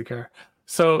 That's a crazy car.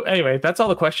 So anyway, that's all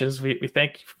the questions. We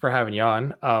thank you for having you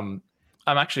on. I'm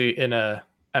actually in a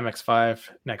MX-5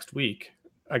 next week.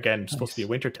 Again, nice. Supposed to be a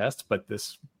winter test, but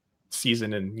this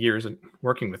season and year isn't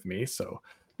working with me. So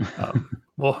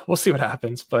we'll see what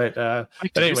happens. But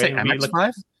anyway,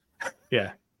 MX-5?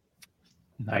 Yeah.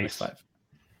 Nice. MX-5.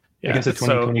 Yeah, I guess it's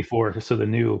 2024. So the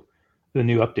new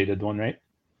updated one, right?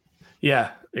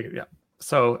 Yeah.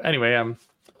 So anyway,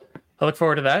 I look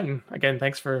forward to that. And again,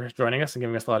 thanks for joining us and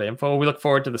giving us a lot of info. We look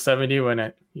forward to the 70 when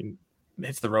it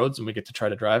hits the roads and we get to try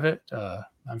to drive it.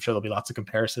 I'm sure there'll be lots of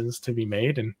comparisons to be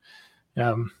made. And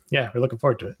we're looking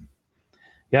forward to it.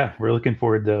 Yeah, we're looking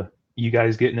forward to you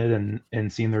guys getting it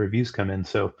and seeing the reviews come in.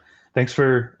 So thanks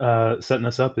for setting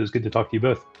us up. It was good to talk to you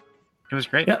both. It was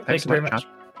great. Yeah, thanks very much.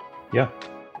 John. Yeah.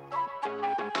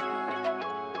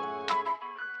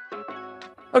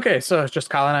 Okay, so it's just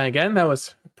Kyle and I again. That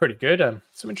was pretty good.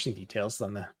 Some interesting details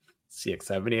on the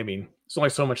CX-70. I mean, there's only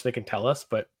so much they can tell us,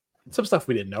 but some stuff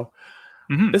we didn't know.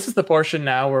 Mm-hmm. This is the portion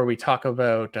now where we talk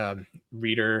about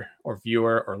reader or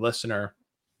viewer or listener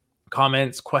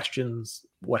comments, questions,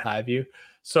 what have you.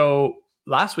 So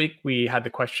last week we had the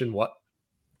question, what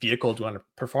vehicle do you want a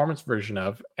performance version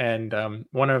of? And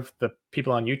one of the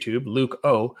people on YouTube, Luke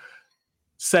O,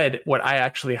 said what I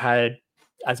actually had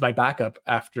as my backup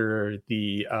after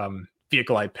the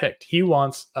vehicle I picked. He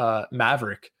wants a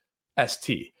Maverick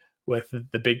ST with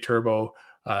the big turbo,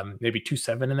 maybe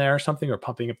 2.7 in there or something, or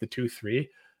pumping up the 2.3,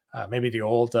 maybe the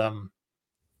old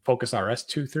Focus RS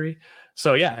 2.3.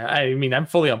 So yeah, I mean, I'm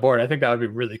fully on board. I think that would be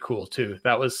really cool too.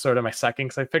 That was sort of my second,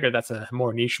 because I figured that's a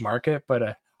more niche market, but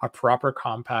a proper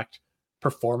compact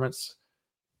performance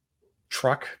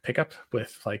truck pickup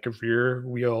with like a rear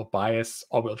wheel bias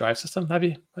all-wheel drive system, that'd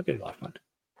be a lot of fun.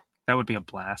 That would be a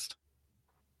blast.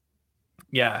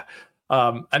 Yeah.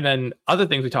 And then other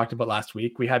things we talked about last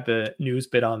week, we had the news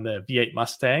bit on the V8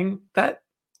 Mustang that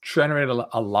generated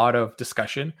a lot of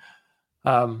discussion,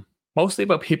 mostly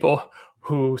about people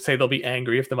who say they'll be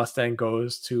angry if the Mustang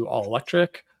goes to all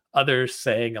electric, others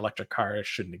saying electric cars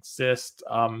shouldn't exist.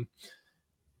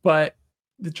 But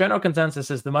the general consensus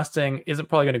is the Mustang isn't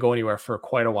probably going to go anywhere for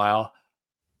quite a while,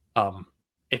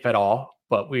 if at all.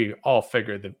 But we all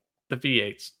figure the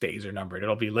V8's days are numbered.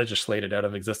 It'll be legislated out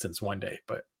of existence one day,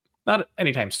 but not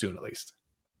anytime soon, at least.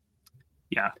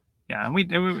 Yeah. We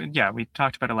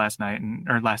talked about it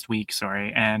last week,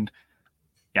 and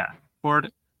yeah,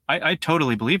 Ford. I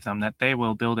totally believe them that they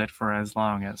will build it for as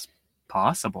long as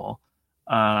possible.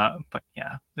 But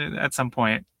yeah, at some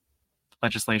point,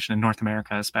 legislation in North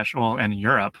America, especially, and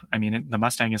Europe. I mean, the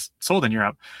Mustang is sold in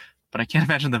Europe, but I can't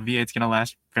imagine the V8's going to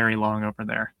last very long over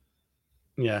there.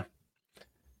 Yeah.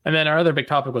 And then our other big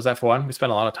topic was F1. We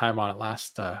spent a lot of time on it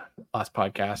last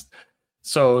podcast.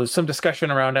 So some discussion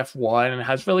around F1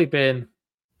 has really been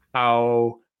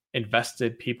how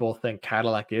invested people think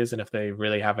Cadillac is, and if they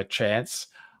really have a chance.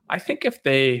 I think if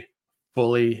they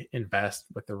fully invest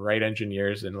with the right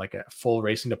engineers and like a full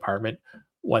racing department,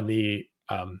 when the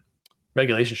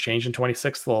regulations change in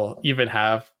 26, they'll even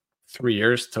have 3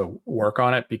 years to work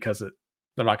on it because they're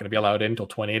not going to be allowed in until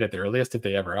 28 at the earliest if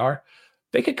they ever are.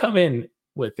 They could come in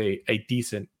with a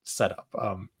decent setup.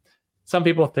 Some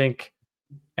people think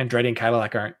Andretti and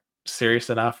Cadillac aren't serious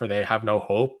enough or they have no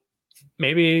hope.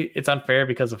 Maybe it's unfair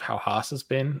because of how Haas has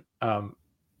been.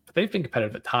 But they've been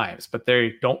competitive at times, but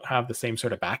they don't have the same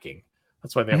sort of backing.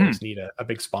 That's why they always need a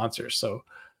big sponsor. So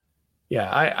yeah,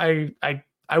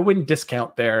 I wouldn't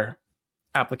discount their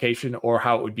application or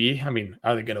how it would be. I mean,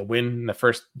 are they going to win in the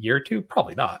first year or two?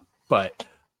 Probably not. But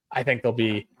I think they'll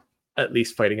be at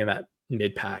least fighting in that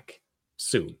mid pack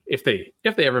soon if they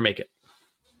ever make it.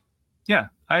 Yeah,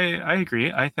 I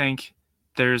agree. I think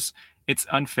it's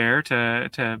unfair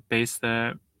to base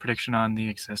the prediction on the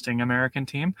existing American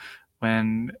team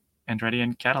when Andretti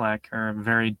and Cadillac are a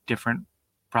very different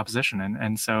proposition.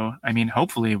 And so, I mean,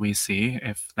 hopefully we see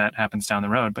if that happens down the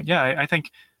road. But yeah, I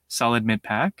think solid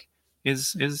mid-pack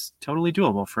is totally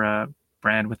doable for a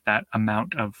brand with that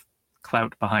amount of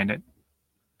clout behind it.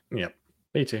 Yep,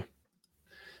 me too.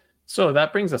 So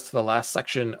that brings us to the last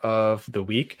section of the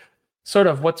week, sort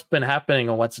of what's been happening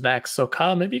and what's next. So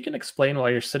Kyle, maybe you can explain why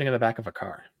you're sitting in the back of a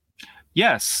car.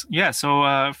 Yes. Yeah.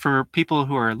 So for people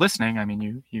who are listening, I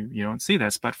mean, you don't see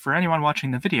this, but for anyone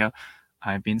watching the video,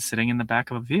 I've been sitting in the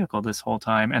back of a vehicle this whole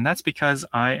time. And that's because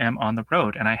I am on the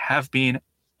road, and I have been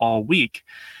all week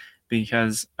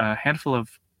because a handful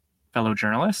of fellow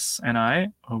journalists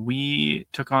and we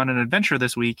took on an adventure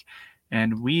this week,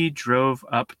 and we drove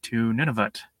up to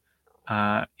Nunavut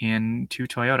in 2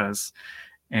 Toyotas.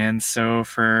 And so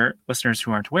for listeners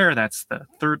who aren't aware, that's the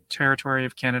third territory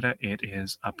of Canada. It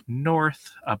is up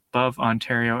north above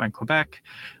Ontario and Quebec.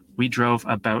 We drove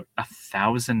about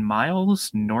 1,000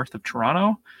 miles north of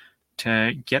Toronto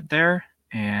to get there.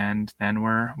 And then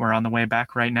we're on the way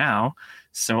back right now.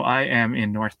 So I am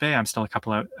in North Bay. I'm still a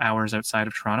couple of hours outside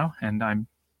of Toronto, and I'm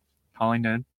calling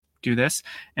to do this.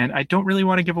 And I don't really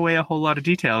want to give away a whole lot of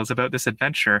details about this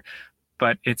adventure,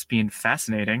 but it's been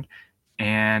fascinating.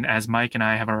 And as Mike and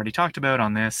I have already talked about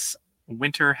on this,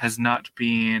 winter has not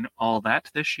been all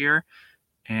that this year.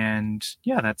 And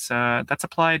yeah, that's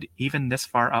applied even this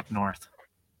far up north.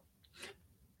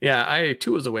 Yeah, I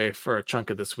too was away for a chunk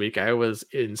of this week. I was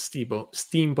in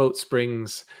Steamboat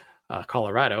Springs,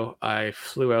 Colorado. I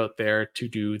flew out there to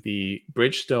do the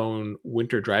Bridgestone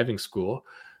Winter Driving School.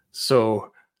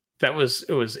 So it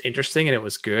was interesting and it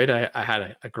was good. I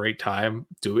had a great time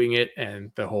doing it,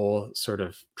 and the whole sort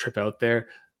of trip out there,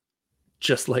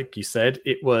 just like you said,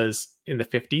 it was in the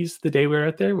 50s the day we were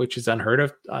out there, which is unheard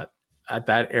of at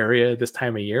that area this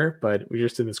time of year. But we're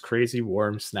just in this crazy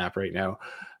warm snap right now.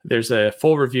 There's a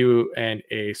full review and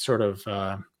a sort of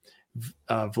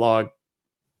vlog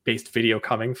based video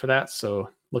coming for that.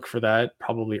 So look for that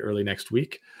probably early next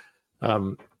week.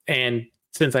 And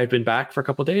since I've been back for a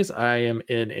couple of days, I am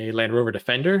in a Land Rover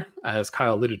Defender. As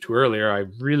Kyle alluded to earlier, I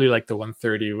really like the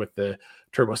 130 with the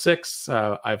Turbo 6.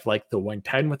 I've liked the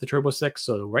 110 with the Turbo 6.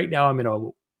 So right now I'm in a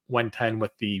 110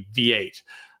 with the V8.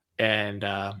 And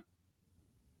I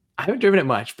haven't driven it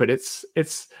much, but it's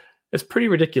pretty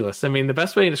ridiculous. I mean, the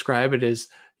best way to describe it is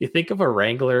you think of a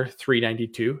Wrangler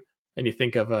 392 and you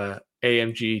think of a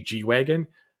AMG G-Wagon.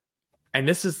 And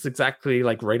this is exactly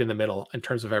like right in the middle in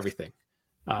terms of everything.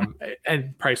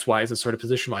 And price wise and sort of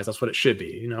position wise, that's what it should be.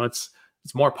 You know, it's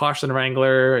more posh than a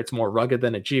Wrangler. It's more rugged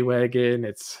than a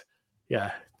G-Wagon.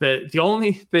 The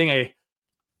only thing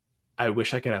I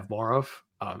wish I could have more of,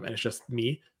 and it's just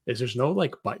me, is there's no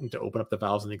like button to open up the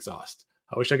valves and exhaust.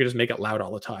 I wish I could just make it loud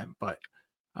all the time, but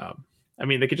I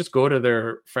mean, they could just go to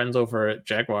their friends over at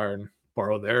Jaguar and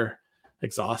borrow their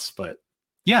exhaust. But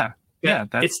yeah,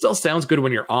 it still sounds good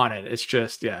when you're on it. It's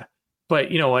just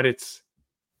but you know what? It's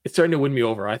starting to win me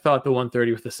over. I thought the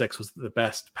 130 with the 6 was the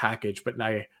best package, but now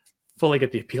I fully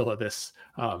get the appeal of this.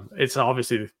 It's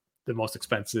obviously the most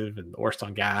expensive and the worst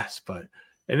on gas, but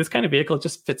in this kind of vehicle, it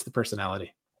just fits the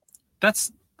personality.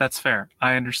 That's fair.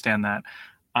 I understand that.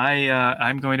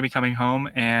 I'm going to be coming home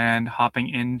and hopping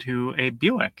into a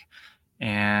Buick,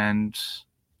 and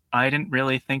I didn't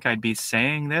really think I'd be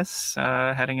saying this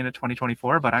heading into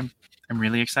 2024, but I'm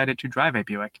really excited to drive a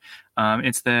Buick.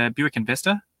 It's the Buick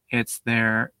Envista. It's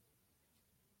their,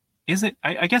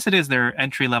 I guess it is their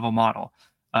entry-level model.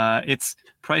 It's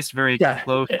priced very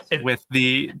close with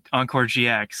the Encore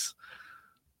GX.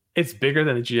 It's bigger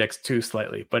than the GX2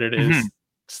 slightly, but it is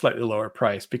slightly lower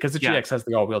price because the GX has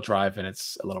the all-wheel drive and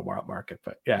it's a little more upmarket.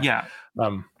 But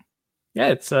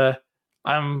it's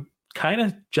I'm kind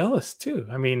of jealous too.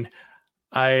 I mean,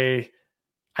 I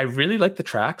really like the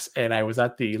tracks, and I was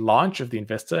at the launch of the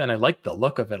Invista, and I like the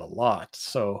look of it a lot.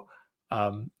 So,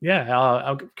 yeah,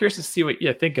 I'm curious to see what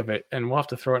you think of it, and we'll have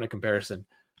to throw in a comparison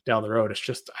down the road. It's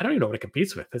just I don't even know what it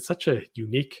competes with. It's such a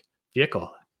unique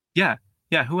vehicle. Yeah.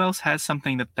 Yeah. Who else has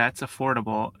something that's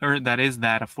affordable, or that is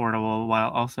that affordable,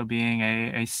 while also being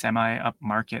a semi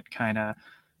upmarket kind of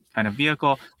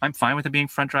vehicle? I'm fine with it being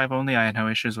front drive only. I had no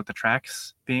issues with the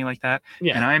tracks being like that.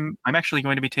 Yeah. And I'm actually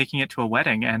going to be taking it to a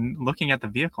wedding, and looking at the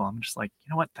vehicle, I'm just like,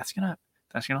 you know what? That's gonna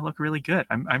look really good.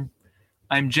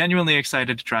 I'm genuinely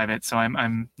excited to drive it. So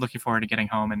I'm looking forward to getting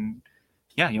home, and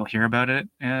yeah, you'll hear about it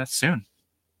soon.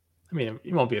 I mean,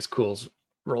 it won't be as cool as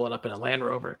rolling up in a Land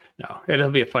Rover. No, it'll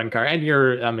be a fun car, and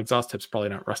your exhaust tip's probably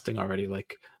not rusting already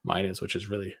like mine is, which is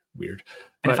really weird.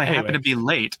 And But if I anyway, happen to be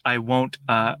late, I won't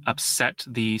upset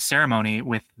the ceremony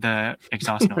with the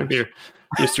exhaust noise.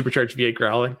 your supercharged V8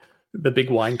 growling, the big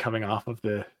whine coming off of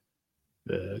the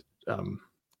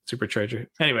supercharger.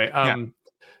 Anyway,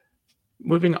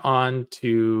 moving on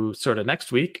to sort of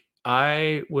next week,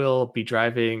 I will be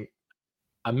driving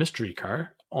a mystery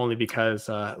car, only because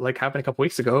like happened a couple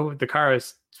weeks ago, the car I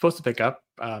was supposed to pick up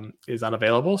is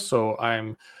unavailable. So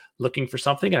I'm looking for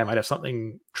something, and I might have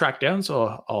something tracked down.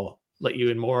 So I'll let you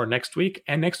in more next week.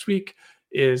 And next week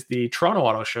is the Toronto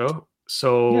Auto Show.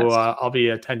 So Yes. I'll be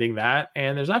attending that.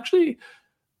 And there's actually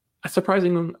a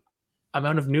surprising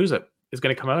amount of news that is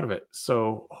going to come out of it.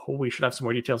 So we should have some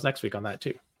more details next week on that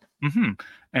too. Mm-hmm.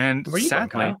 And Where are you going,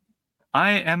 sadly, Kyle?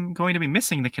 I am going to be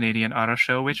missing the Canadian Auto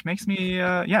Show, which makes me,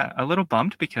 a little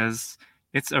bummed, because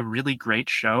it's a really great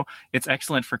show. It's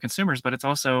excellent for consumers, but it's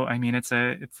also, I mean, it's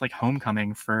like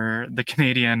homecoming for the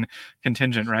Canadian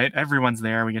contingent, right? Everyone's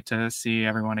there. We get to see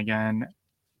everyone again,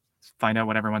 find out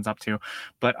what everyone's up to.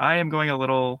 But I am going a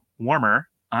little warmer.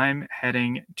 I'm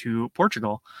heading to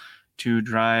Portugal to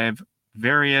drive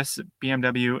various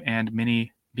BMW and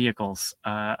Mini vehicles.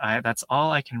 That's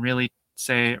all I can really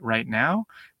say right now,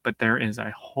 but there is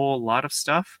a whole lot of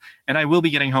stuff, and I will be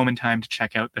getting home in time to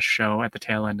check out the show at the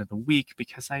tail end of the week,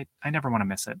 because I never want to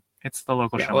miss it. It's the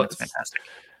local show. Well, It's fantastic.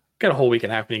 Got a whole week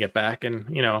and a half when you get back, and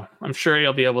I'm sure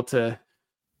you'll be able to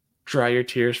dry your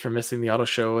tears for missing the auto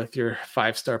show with your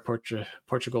 5-star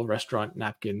Portugal restaurant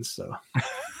napkins. So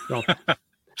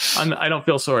I don't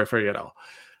feel sorry for you at all.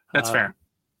 That's fair.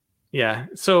 Yeah.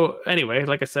 So anyway,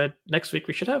 like I said, next week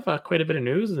we should have quite a bit of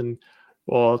news, and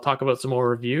we'll talk about some more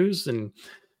reviews and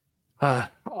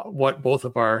what both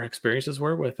of our experiences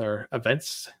were with our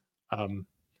events.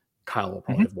 Kyle will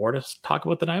probably have more to talk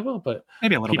about than I will, but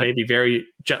maybe a little bit. He may be very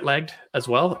jet lagged as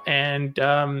well. And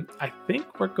I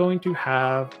think we're going to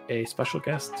have a special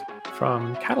guest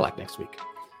from Cadillac next week.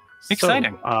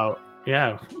 Exciting. So,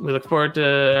 yeah, we look forward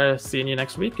to seeing you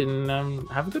next week, and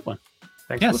have a good one.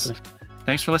 Thanks for listening.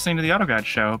 Thanks for listening to the Auto Guide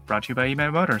Show, brought to you by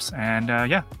eBay Motors.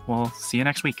 And we'll see you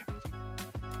next week.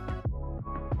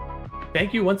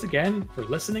 Thank you once again for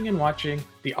listening and watching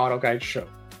the Auto Guide Show,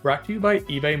 brought to you by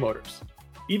eBay Motors.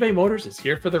 eBay Motors is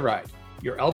here for the ride.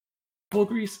 Your elbow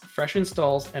grease, fresh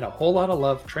installs, and a whole lot of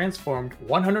love transformed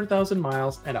 100,000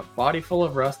 miles and a body full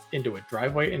of rust into a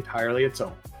driveway entirely its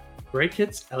own. Brake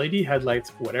kits, LED headlights,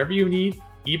 whatever you need,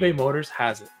 eBay Motors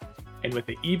has it. And with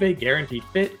the eBay Guaranteed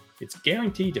Fit, it's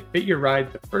guaranteed to fit your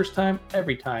ride the first time,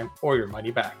 every time, or your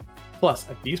money back. Plus,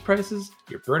 at these prices,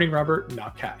 you're burning rubber,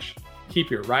 not cash. Keep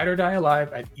your ride or die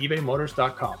alive at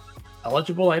ebaymotors.com.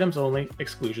 Eligible items only,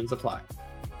 exclusions apply.